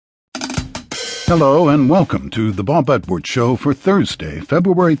Hello and welcome to the Bob Edwards Show for Thursday,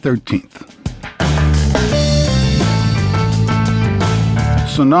 February 13th.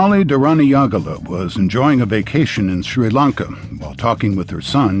 Sonali Deraniyagala was enjoying a vacation in Sri Lanka. While talking with her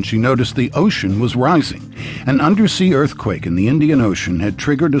son, she noticed the ocean was rising. An undersea earthquake in the Indian Ocean had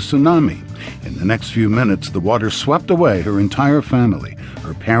triggered a tsunami. In the next few minutes, the water swept away her entire family,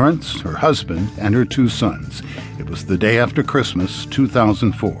 her parents, her husband, and her two sons. It was the day after Christmas,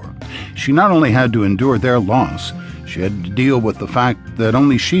 2004. She not only had to endure their loss, she had to deal with the fact that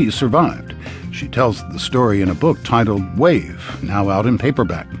only she survived. She tells the story in a book titled Wave, now out in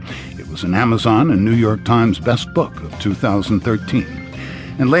paperback. It was an Amazon and New York Times Best Book of 2013.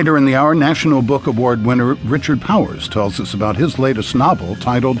 And later in the hour, National Book Award winner Richard Powers tells us about his latest novel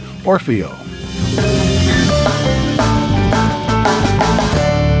titled Orfeo.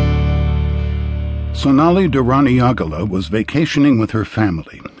 Sonali Deraniyagala was vacationing with her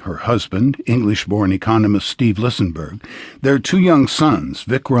family, her husband, English-born economist Steve Lissenberg, their two young sons,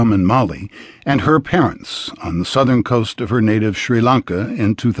 Vikram and Molly, and her parents on the southern coast of her native Sri Lanka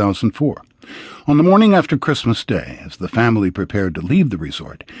in 2004. On the morning after Christmas Day, as the family prepared to leave the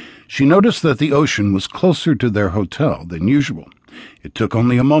resort, she noticed that the ocean was closer to their hotel than usual. It took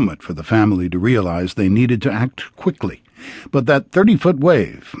only a moment for the family to realize they needed to act quickly. But that 30-foot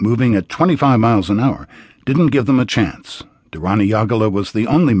wave, moving at 25 miles an hour, didn't give them a chance. Deraniyagala was the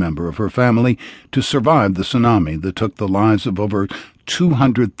only member of her family to survive the tsunami that took the lives of over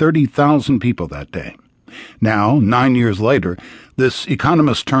 230,000 people that day. Now, 9 years later, this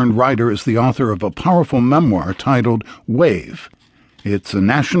economist-turned-writer is the author of a powerful memoir titled Wave. It's a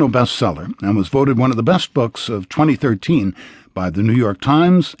national bestseller and was voted one of the best books of 2013 by the New York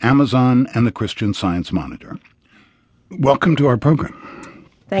Times, Amazon, and the Christian Science Monitor. Welcome to our program.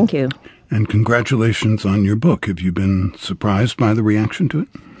 Thank you. And congratulations on your book. Have you been surprised by the reaction to it?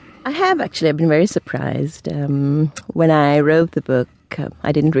 I have, actually. I've been very surprised. When I wrote the book,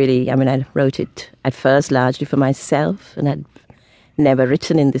 I wrote it at first largely for myself, and I'd never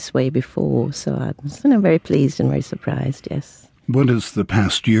written in this way before. So I was very pleased and very surprised, yes. What has the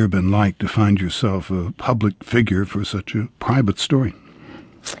past year been like to find yourself a public figure for such a private story?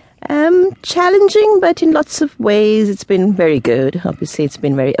 Challenging, but in lots of ways it's been very good. Obviously, it's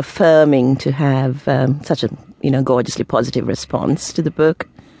been very affirming to have such a gorgeously positive response to the book.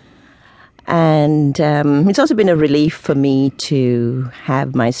 And it's also been a relief for me to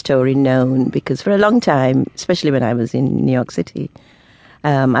have my story known, because for a long time, especially when I was in New York City,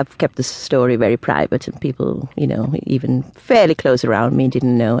 I've kept the story very private, and people, even fairly close around me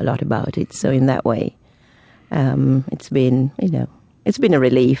didn't know a lot about it. So in that way, it's been, it's been a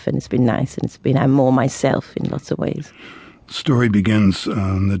relief, and it's been nice, and I'm more myself in lots of ways. The story begins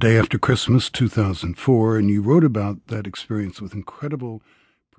on the day after Christmas, 2004, and you wrote about that experience with incredible